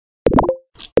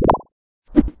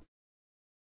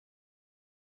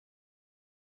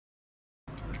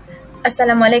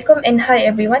Assalamualaikum and hi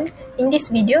everyone. In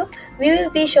this video, we will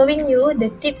be showing you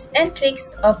the tips and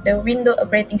tricks of the Windows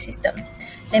operating system.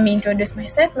 Let me introduce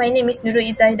myself. My name is Nurul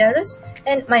Izzah Iddarus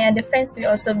and my other friends will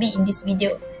also be in this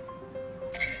video.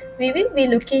 We will be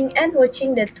looking and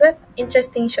watching the 12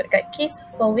 interesting shortcut keys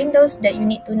for Windows that you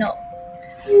need to know.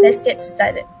 Let's get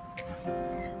started.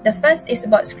 The first is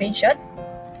about screenshot.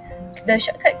 The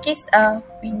shortcut keys are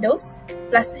Windows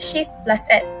plus Shift plus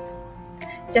S.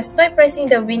 Just by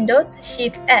pressing the Windows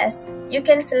Shift S, you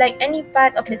can select any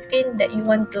part of the screen that you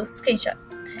want to screenshot,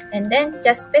 and then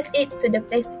just paste it to the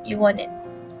place you want it.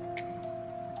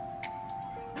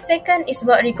 Second is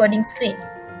about recording screen.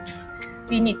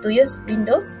 We need to use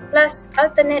Windows plus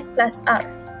Alternate plus R.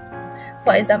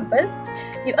 For example,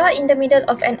 you are in the middle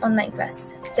of an online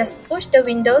class. Just push the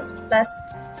Windows plus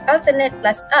Alternate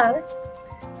plus R.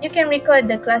 You can record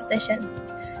the class session.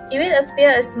 It will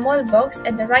appear a small box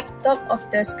at the right top of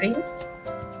the screen.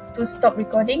 To stop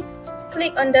recording,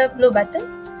 click on the blue button.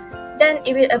 Then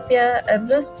it will appear a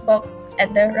blue box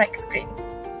at the right screen.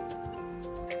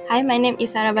 Hi, my name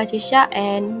is BATRISYA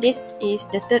and this is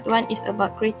the third one is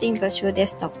about creating virtual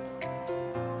desktop.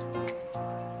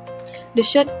 The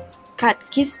shortcut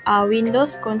keys are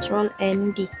Windows, Control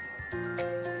and D.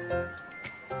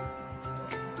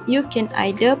 You can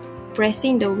either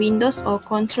pressing the Windows or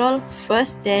Control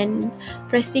first, then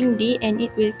pressing D and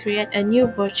it will create a new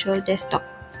virtual desktop.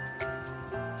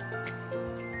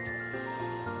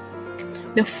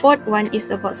 The fourth one is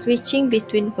about switching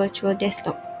between virtual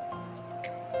desktop.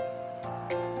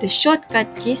 The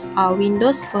shortcut keys are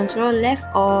Windows, Control left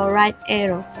or right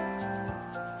arrow.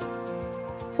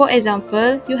 For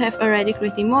example, you have already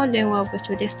created more than one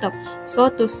virtual desktop. So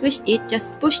to switch it,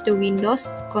 just push the Windows,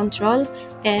 Control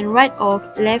and right or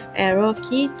left arrow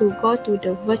key to go to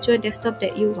the virtual desktop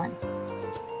that you want.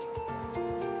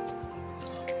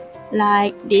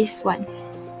 Like this one.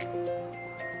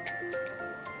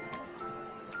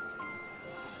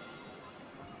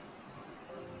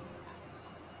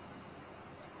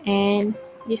 And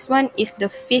this one is the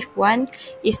fifth one,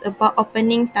 is about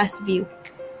opening task view.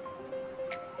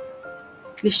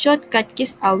 The shortcut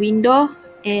keys are Window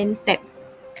and Tab.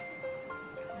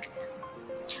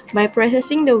 By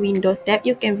pressing the Window tab,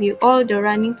 you can view all the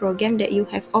running program that you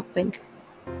have opened.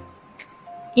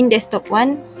 In Desktop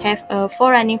 1, have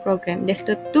 4 running program.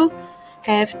 Desktop 2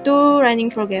 have 2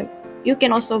 running program. You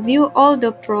can also view all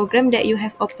the program that you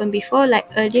have opened before, like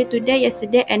earlier today,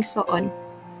 yesterday, and so on.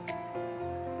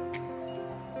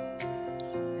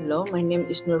 Hello, my name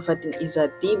is FATIN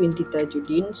IZATI BINTI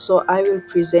TAJUDDIN. So I will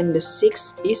present the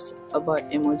 6 is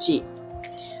about emoji.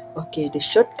 Okay, the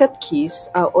shortcut keys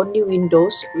are only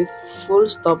Windows with full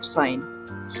stop sign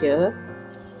here.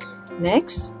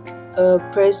 Next,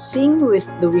 pressing with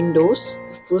the Windows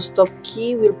full stop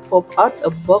key will pop out a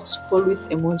box full with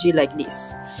emoji like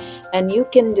this. And you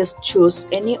can just choose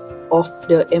any of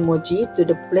the emoji to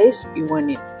the place you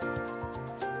want it.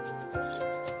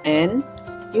 And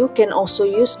you can also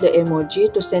use the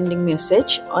emoji to sending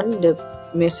message on the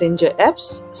messenger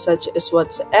apps such as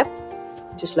WhatsApp,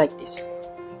 just like this.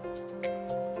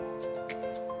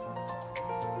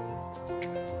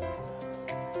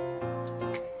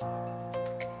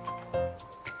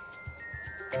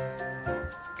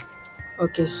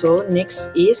 Okay, so next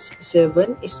is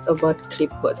 7 is about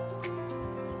clipboard.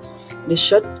 The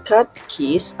shortcut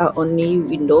keys are only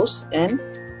Windows and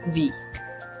V.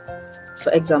 For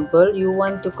example, you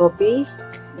want to copy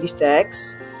this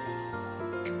text.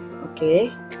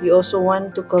 Okay, you also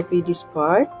want to copy this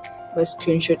part by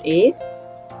screenshot it.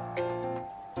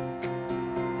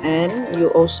 And you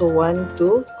also want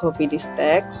to copy this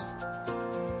text.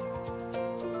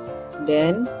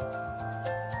 Then,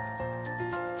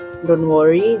 don't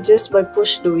worry, just by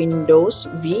push the Windows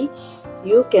V,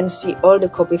 you can see all the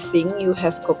copy thing you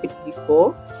have copied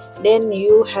before. Then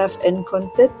you have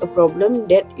encountered a problem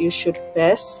that you should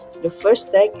paste the first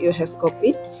tag you have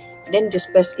copied, then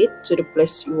just paste it to the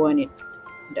place you want it.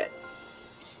 Done.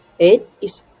 8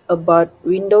 is about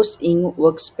Windows in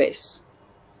Workspace.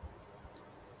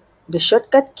 The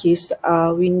shortcut keys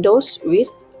are Windows with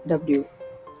W.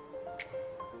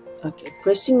 Okay,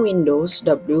 pressing Windows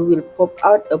W will pop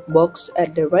out a box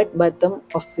at the right bottom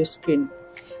of your screen.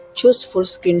 Choose full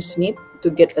screen snip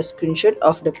to get a screenshot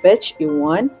of the page you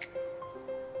want.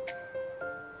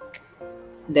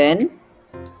 Then,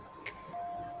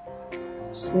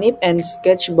 snip and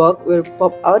sketch box will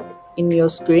pop out in your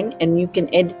screen and you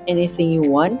can add anything you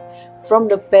want from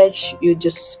the page you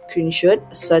just screenshot,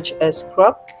 such as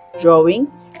crop,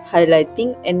 drawing,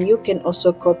 highlighting, and you can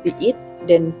also copy it,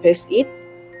 then paste it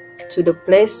to the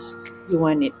place you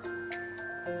want it.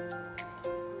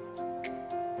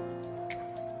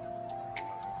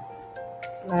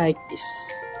 like this.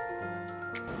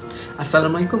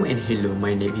 Assalamualaikum and hello,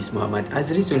 my name is Muhammad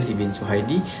AZRI SULHI bin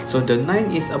SUHAIDI. So the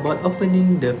 9 is about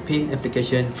opening the PIN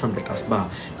application from the taskbar.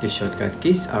 The shortcut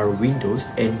keys are Windows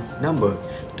and number.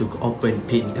 To open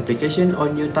PIN application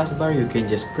on your taskbar, you can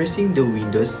just pressing the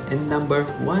Windows and number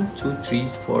 1, 2,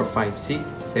 3, 4, 5, 6,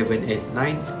 7, 8,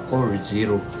 9 or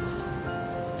 0.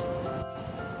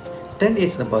 10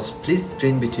 is about split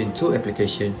screen between two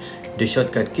applications. The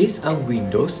shortcut keys are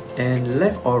Windows and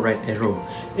left or right arrow.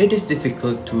 It is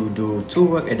difficult to do two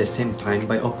work at the same time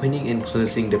by opening and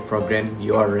closing the program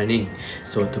you are running.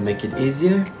 So to make it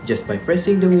easier, just by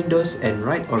pressing the Windows and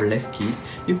right or left keys,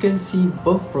 you can see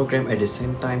both programs at the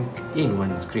same time in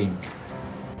one screen.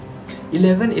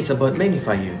 11 is about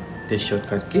magnifier. The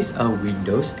shortcut keys are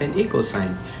Windows and equal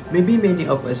sign. Maybe many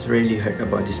of us rarely heard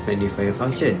about this magnifier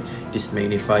function. This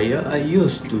magnifier are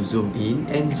used to zoom in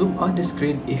and zoom out the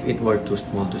screen if it were too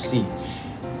small to see.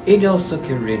 It also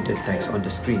can read the text on the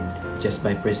screen. Just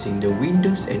by pressing the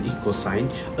Windows and equal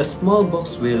sign, a small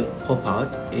box will pop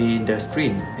out in the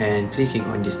screen, and clicking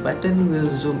on this button will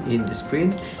zoom in the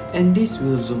screen and this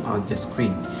will zoom out the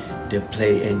screen. The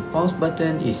play and pause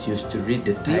button is used to read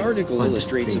the text. The article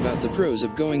illustrates screen. about the pros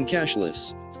of going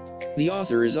cashless. The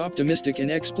author is optimistic and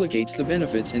explicates the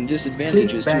benefits and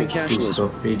disadvantages to a cashless.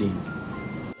 To stop reading.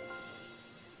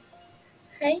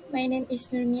 Hi, my name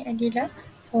is NURMI ADILAH.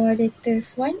 For the third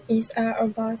one is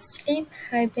about sleep,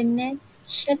 hibernate,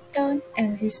 shutdown,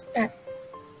 and restart.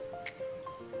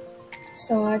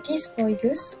 So these four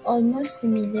use almost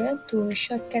similar to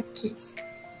shortcut keys.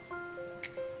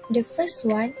 The first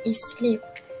one is sleep.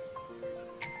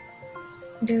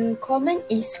 The command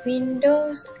is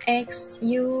Windows, X,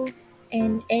 U,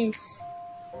 and S.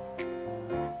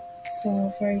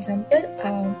 So for example,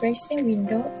 pressing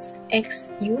Windows,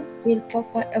 X, U will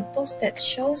pop out a box that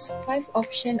shows 5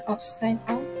 options of sign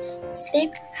out,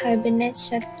 sleep, hibernate,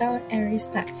 shutdown, and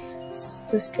restart.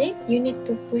 To sleep, you need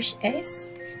to push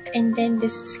S, and then the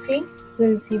screen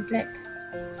will be black.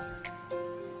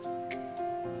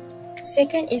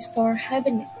 Second is for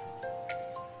hibernate.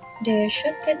 The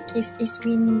shortcut keys is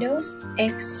Windows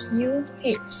X U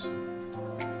H.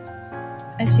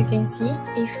 As you can see,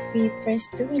 if we press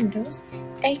the Windows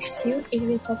X U, it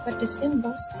will pop out the same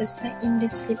box just like in the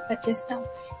sleep but just now.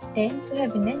 Then to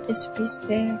hibernate, just press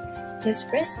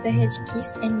the H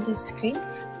keys and the screen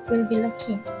will be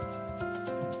locking.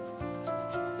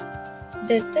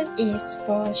 The third is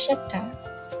for shutdown.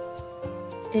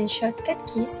 The shortcut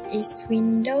keys is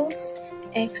Windows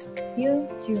X U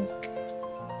U.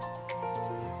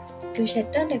 To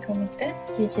shut down the computer,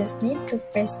 you just need to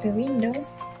press the Windows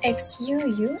X U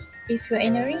U. If you're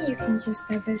in a hurry, you can just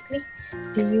double click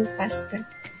the U faster.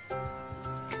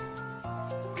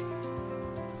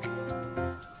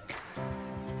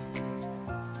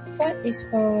 Fourth is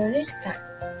for restart.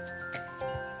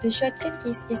 The shortcut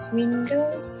keys is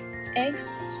Windows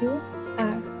X U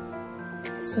R.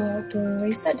 So to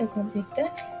restart the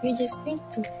computer, you just need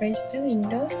to press the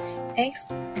Windows X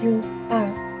U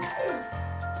R.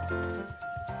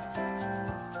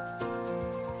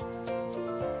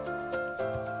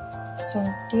 So,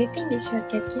 do you think these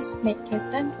shortcut keys make your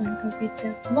time on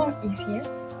computer more easier?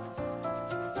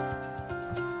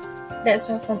 That's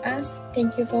all from us.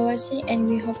 Thank you for watching and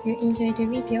we hope you enjoyed the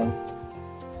video.